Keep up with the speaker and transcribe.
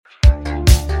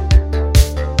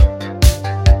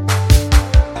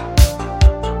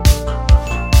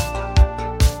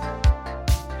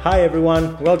Hi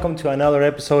everyone, welcome to another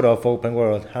episode of Open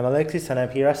World. I'm Alexis and I'm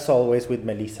here as always with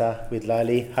Melissa, with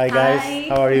Lali. Hi guys, Hi.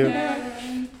 How are you?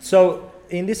 Yeah. So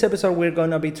in this episode we're going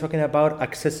to be talking about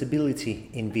accessibility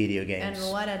in video games.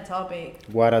 And what a topic.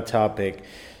 What a topic.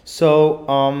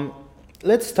 So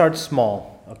let's start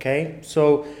small, okay?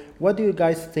 So what do you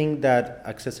guys think that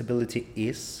accessibility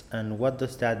is and what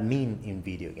does that mean in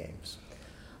video games?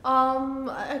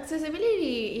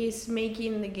 Accessibility is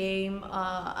making the game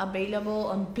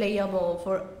available and playable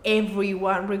for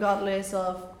everyone, regardless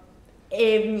of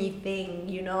anything,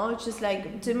 you know? It's just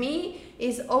like, to me,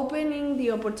 is opening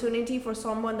the opportunity for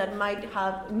someone that might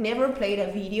have never played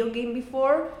a video game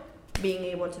before, being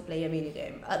able to play a video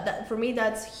game. For me,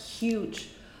 that's huge.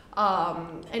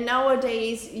 And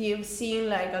nowadays you've seen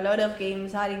like a lot of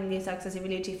games adding these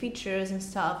accessibility features and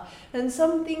stuff, and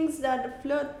some things that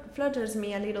flutters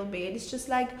me a little bit. It's just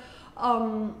like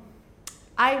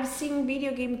I've seen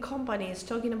video game companies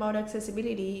talking about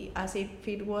accessibility as if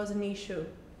it was an issue.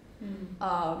 And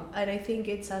I think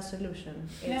it's a solution.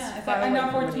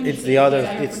 It's the other.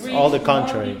 It's all the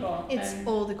contrary. It's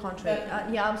all the contrary.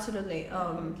 Yeah, absolutely.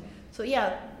 So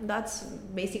yeah, that's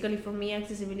basically for me.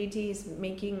 Accessibility is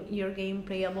making your game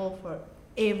playable for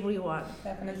everyone.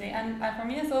 Definitely, and for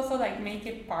me, it's also like make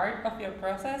it part of your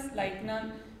process. Like not,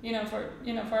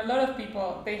 for a lot of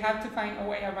people, they have to find a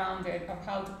way around it of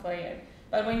how to play it.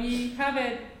 But when you have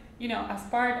it, as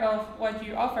part of what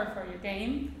you offer for your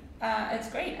game, it's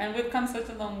great. And we've come such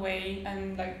a long way,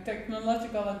 and like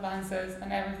technological advances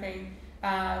and everything.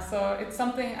 So it's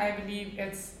something I believe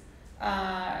it's.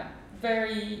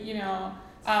 Very,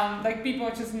 like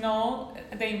people just know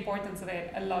the importance of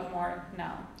it a lot more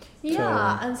now.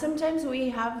 Yeah, and sometimes we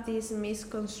have this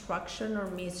misconstruction or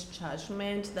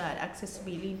misjudgment that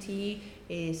accessibility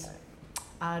is,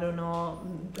 I don't know,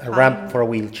 a ramp for a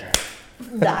wheelchair.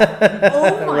 That.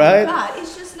 Oh my right? God,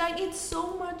 it's just like, it's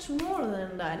so much more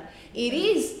than that. It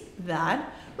is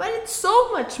that, but it's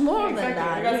so much more than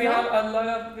that. Because you have a lot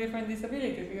of different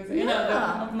disabilities. Because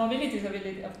the mobility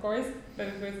disability, of course,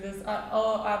 but there's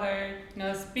all other,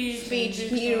 speech,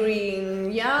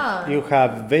 hearing. Yeah. You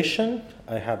have vision.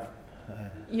 I have.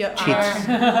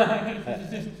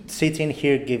 Sitting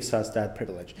here gives us that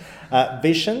privilege.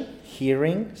 Vision,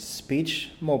 hearing,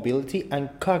 speech, mobility, and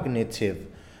cognitive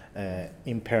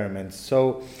impairments.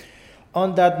 So.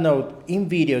 On that note, in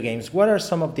video games, what are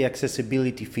some of the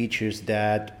accessibility features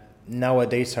that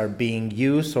nowadays are being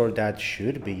used or that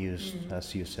should be used,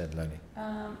 as you said, Lani?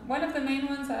 One of the main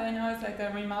ones I know is like the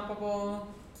remappable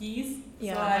keys.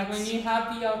 Yeah, so like when you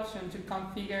have the option to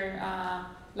configure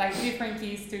like different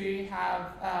keys to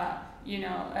have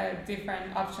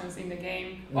different options in the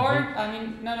game, or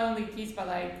not only keys but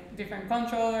like different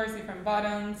controllers, different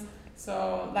buttons.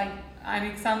 So like an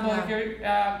example, if you're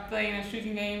playing a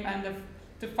shooting game and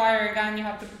to fire a gun you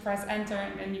have to press enter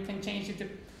and then you can change it to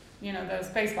the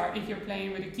spacebar if you're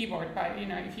playing with a keyboard. But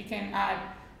if you can add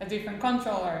a different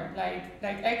controller like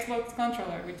Xbox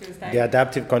controller, which is like the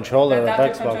adaptive controller of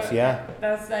Xbox,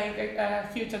 that's like a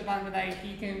huge advantage. Like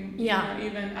you can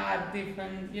even add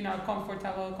different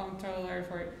comfortable controller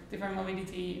for different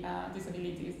mobility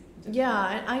disabilities.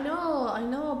 Yeah, and I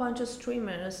know a bunch of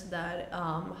streamers that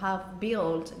have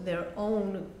built their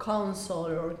own console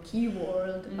or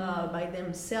keyboard by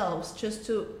themselves just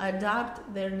to adapt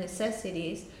their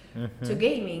necessities to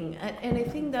gaming, and I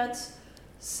think that's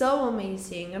so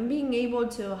amazing. And being able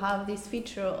to have this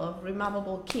feature of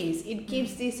remappable keys, it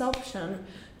gives this option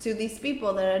to these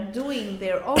people that are doing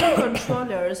their own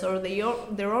controllers or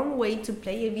their own way to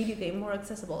play a video game more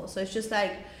accessible. So it's just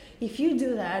like, if you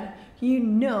do that,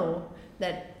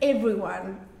 that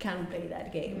everyone can play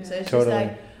that game. So it's just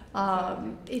like,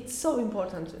 it's so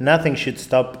important. Nothing should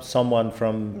stop someone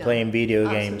from playing video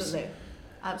games.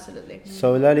 Absolutely.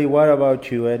 So Lali, what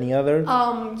about you? Any other?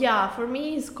 For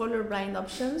me, it's colorblind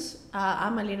options.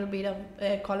 I'm a little bit of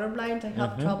colorblind. I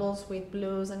have troubles with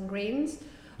blues and greens.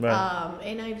 Right.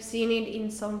 And I've seen it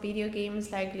in some video games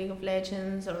like League of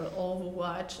Legends or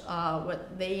Overwatch.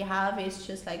 What they have is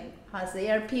just like, as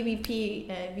they are PvP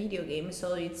video games,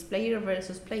 so it's player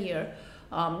versus player.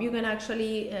 You can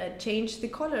actually change the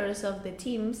colors of the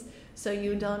teams so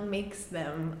you don't mix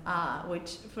them,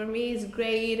 which for me is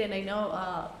great. And I know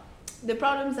the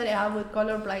problems that I have with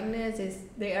color blindness is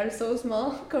they are so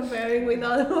small comparing with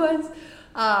other ones.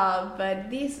 But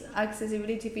this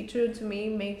accessibility feature to me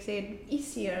makes it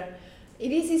easier.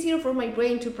 It is easier for my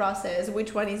brain to process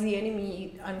which one is the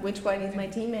enemy and which one is my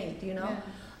teammate,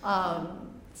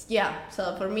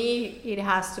 So for me, it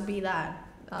has to be that.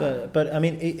 But I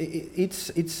mean,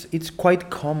 it's quite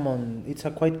common. It's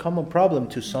a quite common problem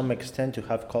to some extent to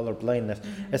have color blindness,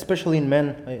 especially in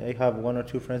men. I have one or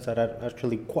two friends that are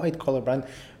actually quite colorblind,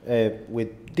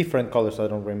 with different colors. I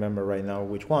don't remember right now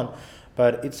which one,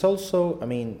 but it's also, I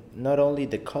mean, not only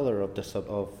the color of the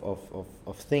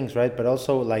of things, right? But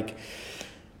also like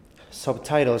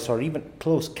subtitles or even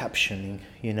closed captioning,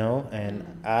 you know, and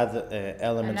add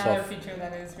elements Another of feature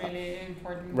that is really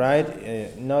important.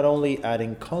 right, not only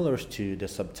adding colors to the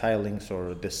subtitlings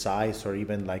or the size or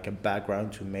even like a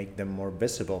background to make them more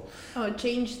visible. Oh,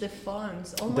 change the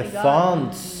fonts. Oh my The god.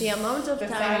 fonts. The amount of The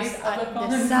times size of the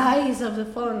the font. size of the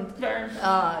font. Very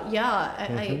Yeah,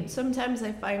 I sometimes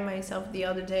I find myself. The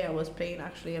other day I was playing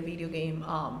actually a video game.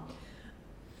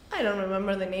 I don't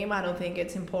remember the name. I don't think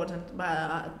it's important,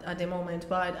 but at the moment.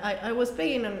 But I was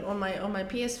playing on my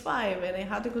PS5 and I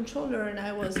had the controller and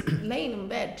I was laying in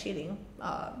bed chilling.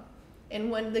 And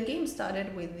when the game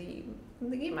started with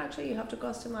the game, actually you have to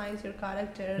customize your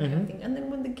character and everything. And then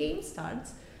when the game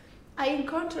starts, I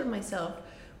encountered myself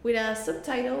with a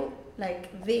subtitle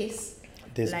like this.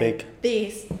 This like big.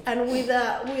 this, and with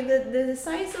the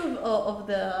size of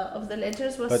the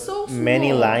letters was But so small.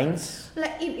 many lines.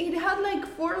 Like it had like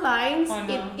 4 lines. Oh,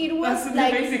 no. It was That's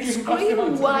like basically impossible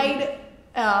screen to wide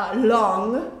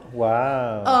long.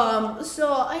 Wow.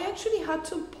 So I actually had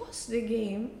to pause the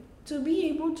game to be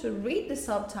able to read the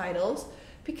subtitles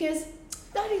because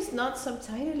that is not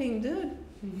subtitling, dude.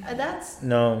 That's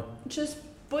No. just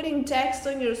putting text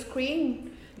on your screen.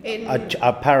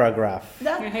 A paragraph.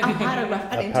 That a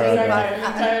paragraph, an A entire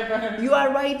paragraph. paragraph. You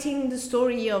are writing the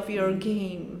story of your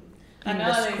game. And in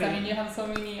the nowadays, screen. I mean, you have so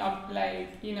many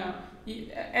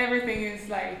everything is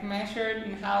like measured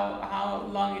in how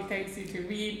long it takes you to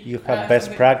read. You have best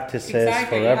something- practices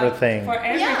Exactly, for you have- everything. For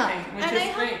everything, Yeah, which and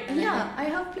is great. And I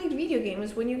have played video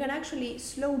games when you can actually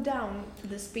slow down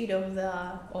the speed of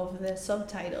the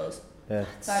subtitles. Yeah.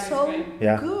 That is So great.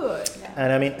 Yeah. good. Yeah.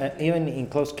 And I mean, even in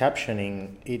closed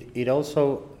captioning, it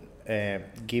also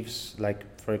gives, like,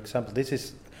 for example, this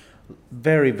is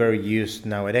very, very used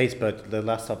nowadays, but The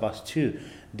Last of Us 2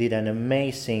 did an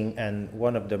amazing and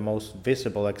one of the most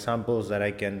visible examples that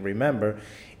I can remember.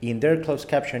 In their closed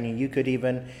captioning, you could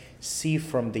even see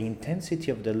from the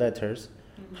intensity of the letters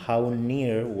how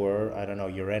near were, I don't know,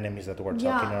 your enemies that were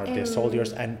talking or the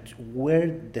soldiers, and where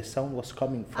the sound was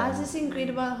coming from. Assassin's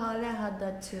Creed Valhalla had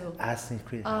that too. Assassin's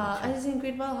Creed. Assassin's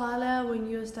Creed Valhalla, when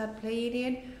you start playing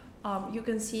it, you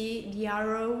can see the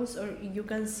arrows, or you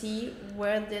can see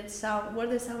where the sound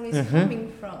is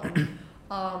coming from.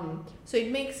 So it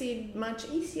makes it much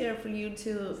easier for you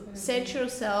to set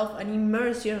yourself and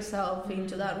immerse yourself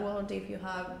into that world if you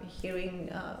have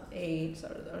hearing aids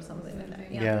or something like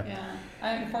that. Yeah.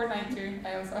 And Fortnite too.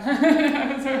 I also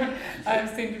I've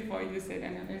seen before you said,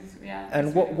 and it's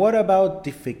And what about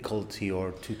difficulty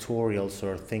or tutorials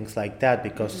or things like that?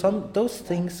 Because those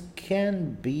things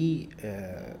can be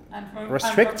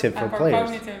restrictive for players.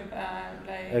 Cognitive,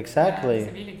 Exactly.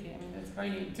 disability. I mean, that's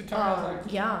really tutorials are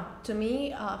key. Yeah, to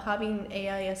me, having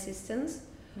AI assistance,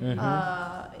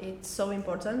 it's so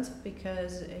important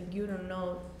because you don't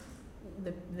know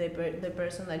the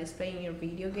person that is playing your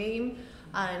video game,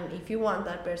 and if you want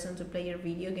that person to play your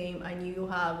video game and you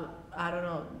have, I don't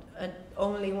know,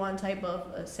 only one type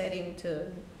of setting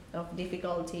of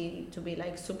difficulty to be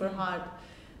like super hard,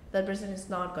 that person is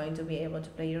not going to be able to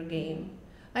play your game.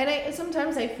 And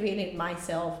sometimes I feel it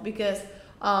myself because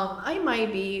I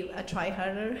might be a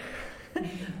tryharder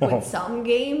with some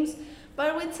games,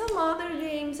 but with some other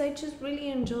games I just really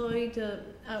enjoy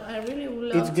I really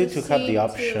would love It's good to have the to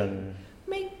option.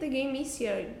 make the game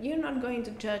easier. You're not going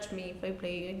to judge me if I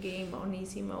play a game on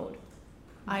easy mode.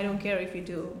 I don't care if you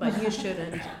do, but you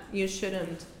shouldn't. You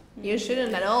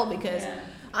shouldn't at all, because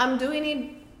I'm doing it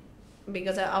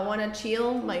because I want to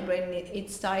chill. My brain,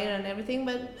 it's tired and everything,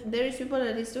 but there is people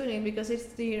that is doing it because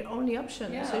it's the only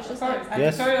option. Yeah, So it's of just course. like, And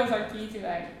Yes. tutorials are key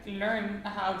to learn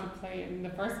how to play in the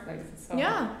first place. So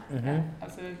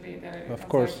absolutely, they're Of also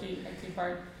course. a key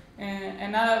part.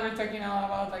 And now that we're talking all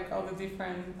about all the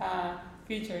different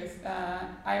features,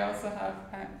 I also have.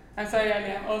 I'm sorry,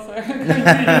 Ali, I'm also going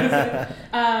to use it.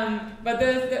 But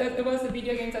there was the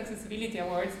Video Games Accessibility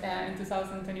Awards in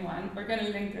 2021. We're going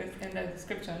to link this in the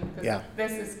description because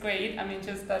this is great. I mean,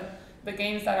 just that the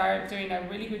games that are doing a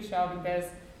really good job in this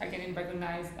are getting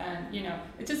recognized, and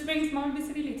it just brings more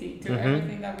visibility to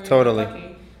everything that we're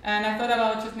talking. And I thought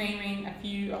about just naming a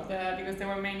few of because there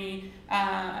were many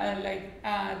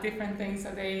different things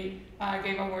that they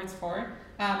gave awards for.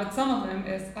 But some of them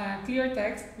is clear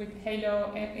text with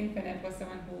Halo Infinite was the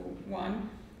one who won.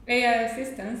 AI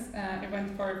assistance, it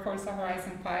went for Forza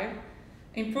Horizon 5.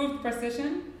 improved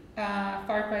precision,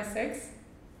 Far Cry 6,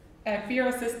 peer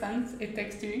assistance, It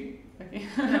Takes Two. Okay.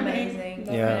 Amazing.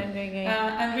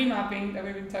 Yeah. And remapping that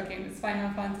we've been talking, it's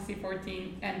Final Fantasy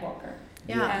 14 and Walker.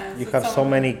 Yeah. You have so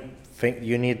many things.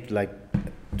 You need like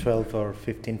 12 or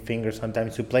 15 fingers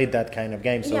sometimes to play that kind of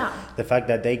game. So Yeah. the fact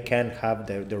that they can have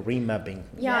the remapping.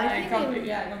 I think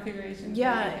configuration.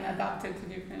 Yeah. So you can adapt it to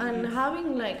different and needs.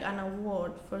 having like an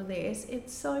award for this,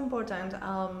 it's so important.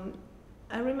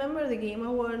 I remember the Game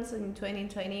Awards in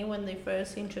 2020 when they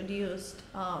first introduced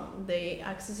the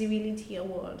Accessibility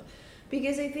Award,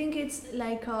 because I think it's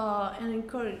like an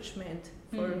encouragement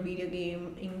for video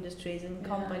game industries and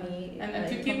company and like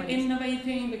to keep companies.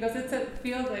 innovating, because it's a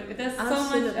field like there's so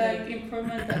much like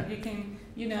improvement that you can,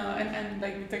 you know, and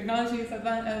like the technology is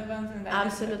advancing. That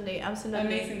Absolutely.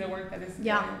 amazing the work that is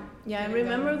Yeah, I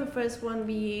remember the first one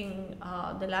being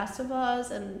The Last of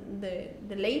Us, and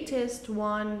the latest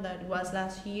one that was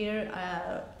last year,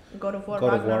 God of War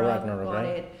Ragnarok got right?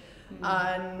 it.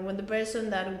 And when the person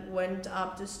that went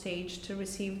up to stage to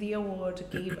receive the award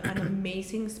gave an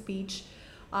amazing speech,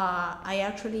 I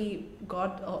actually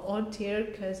got all tear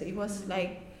because it was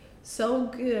like so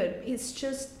good.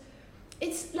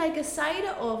 It's like a side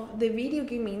of the video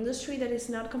game industry that is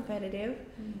not competitive.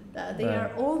 They Right.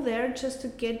 are all there just to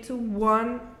get to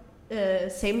one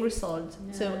same result.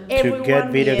 Yeah. So To everyone get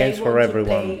video be games able for to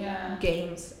everyone. play Yeah.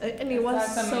 games, and it was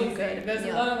That's so amazing. good. There's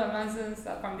a lot of advances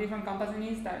from different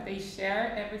companies that they share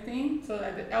everything, so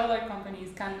that the other companies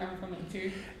can learn from it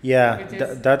too. Yeah, Which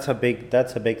is- that's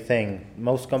a big thing.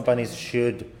 Most companies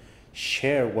should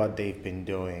share what they've been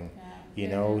doing, you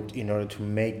know, in order to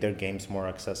make their games more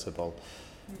accessible.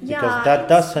 Yeah, Because that it's-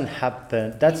 doesn't happen.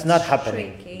 That's It's not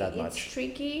happening tricky. that It's much.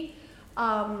 tricky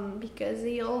because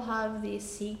they all have this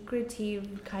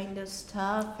secretive kind of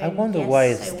stuff. I And wonder yes, why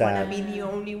is I that. wanna be the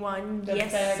only one. The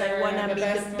Yes, better, I wanna the be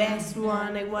best the best one.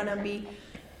 one. I wanna be.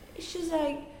 It's just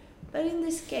like, but in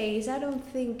this case, I don't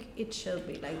think it should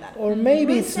be like that. Or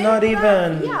maybe it's Reset not that,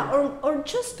 even. Yeah, or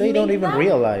just They don't make even that-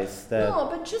 realize that. No,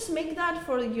 but just make that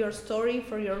for your story,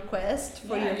 for your quest,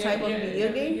 for Yeah, your type of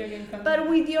video game. content. But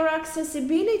with your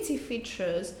accessibility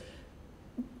features,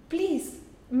 please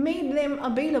make them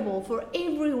available for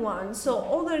everyone, so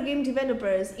other game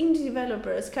developers, indie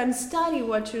developers can study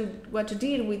what you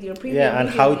did with your previous Yeah, and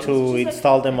video how games. to Just like-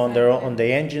 install them on the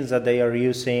engines that they are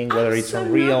using, whether it's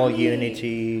Unreal, Absolutely.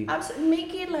 Unity.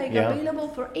 Make it like Yeah. available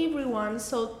for everyone,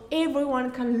 so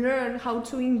everyone can learn how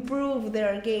to improve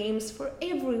their games for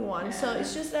everyone. So Yeah.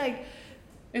 it's just like,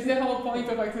 It's the whole point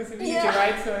of accessibility, Yeah.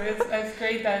 right? So it's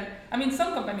great that, I mean,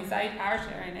 some companies are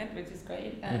sharing it, which is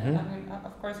great. And I mean,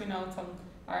 of course, we know some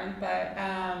aren't, but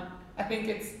I think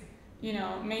it's, you know,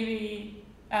 maybe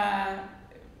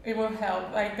it will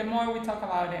help. Like, the more we talk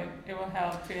about it, it will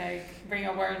help to, like, bring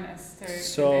awareness to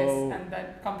this, and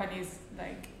that companies,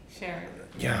 like, share it.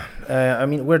 Yeah, I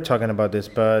mean, we're talking about this,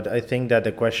 but I think that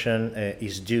the question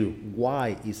is due.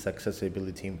 Why is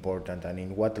accessibility important, and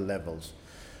in what levels?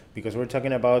 Because we're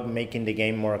talking about making the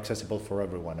game more accessible for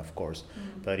everyone, of course.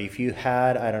 But if you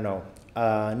had, I don't know,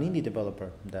 an indie developer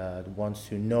that wants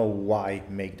to know why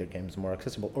make their games more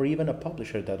accessible, or even a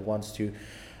publisher that wants to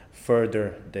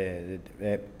further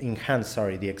enhance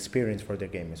the experience for their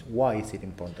games, why is it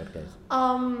important, guys?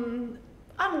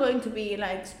 I'm going to be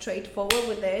like straightforward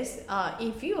with this.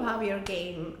 If you have your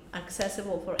game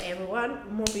accessible for everyone,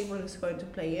 more people is going to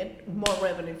play it, more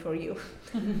revenue for you.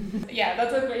 Yeah,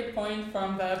 that's a great point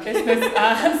from the business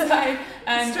side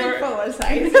and Straightforward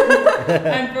side.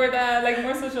 and for the like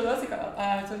more sociological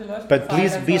But side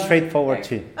please as be well. straightforward Like,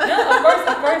 too. No,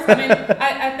 of course. I mean,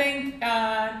 I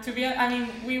think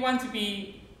we want to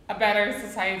be a better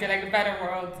society, like a better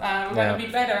world. We want to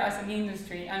be better as an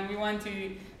industry, and we want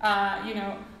to,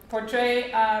 portray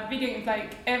video games like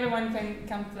everyone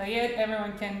can play it,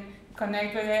 everyone can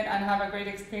connect with it and have a great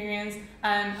experience,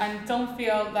 and don't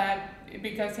feel that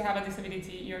because you have a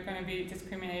disability you're going to be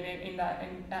discriminated in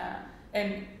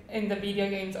the video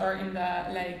games or in the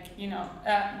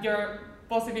your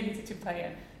possibility to play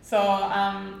it. So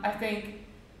I think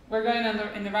we're going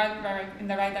in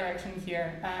the right direction here,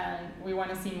 and we want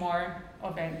to see more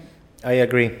of it. I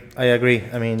agree.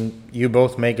 I mean, you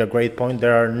both make a great point.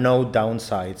 There are no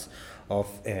downsides of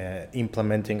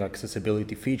implementing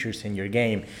accessibility features in your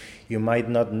game. You might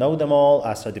not know them all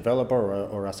as a developer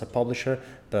or as a publisher,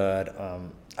 but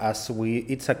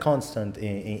it's a constant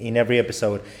in every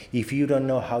episode. If you don't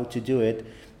know how to do it,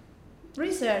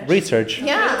 research.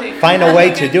 Yeah. Find a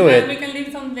way to do it. We can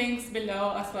leave some links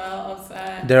below as well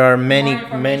as there are many more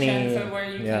information, so where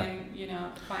you can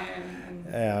find and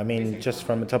I mean, just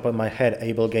from the top of my head,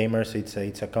 Able Gamers,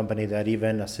 it's a company that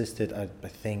even assisted, I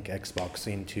think, Xbox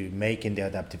into making the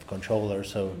adaptive controller.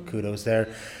 So kudos there.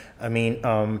 I mean,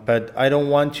 but I don't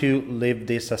want to leave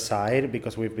this aside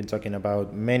because we've been talking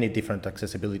about many different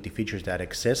accessibility features that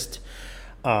exist.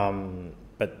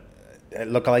 But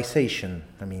localization,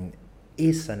 I mean,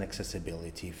 is an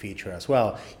accessibility feature as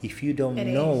well. If you don't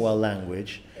know a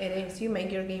language, it is. You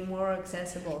make your game more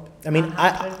accessible. I mean,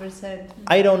 100%.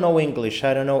 I don't know English.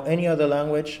 I don't know any other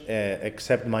language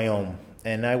except my own,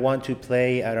 and I want to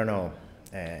play. I don't know,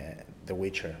 The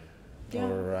Witcher,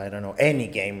 or I don't know any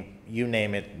game. You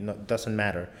name it, doesn't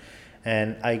matter.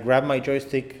 And I grab my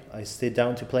joystick, I sit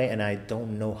down to play, and I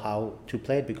don't know how to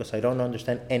play it because I don't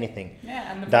understand anything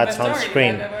that's on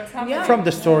screen. From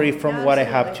the story, from what I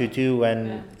have to do,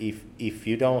 and if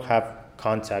you don't have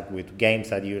contact with games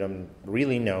that you don't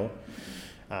really know,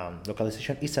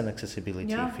 localization is an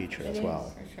accessibility feature as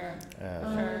well. For sure.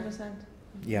 100%.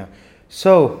 Yeah.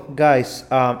 So, guys,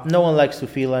 no one likes to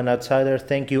feel an outsider.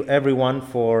 Thank you, everyone,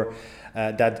 for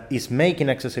that is making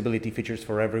accessibility features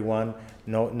for everyone,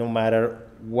 no matter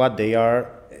what they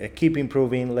are. Keep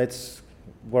improving. Let's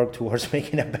work towards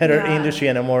making a better industry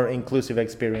and a more inclusive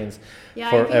experience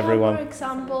for everyone. If you have more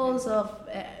examples of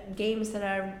games that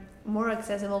are more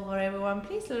accessible for everyone,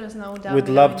 please let us know down We'd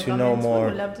love to know more.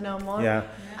 We'd love to know more. Yeah.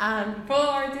 Follow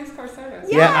our Discord server.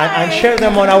 Yeah, and share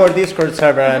them on our Discord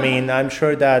server. I mean, I'm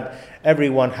sure that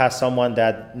everyone has someone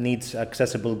that needs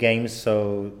accessible games,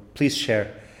 so please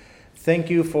share.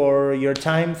 Thank you for your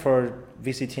time, for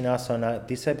visiting us on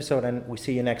this episode, and we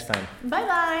see you next time.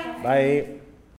 Bye-bye. Bye.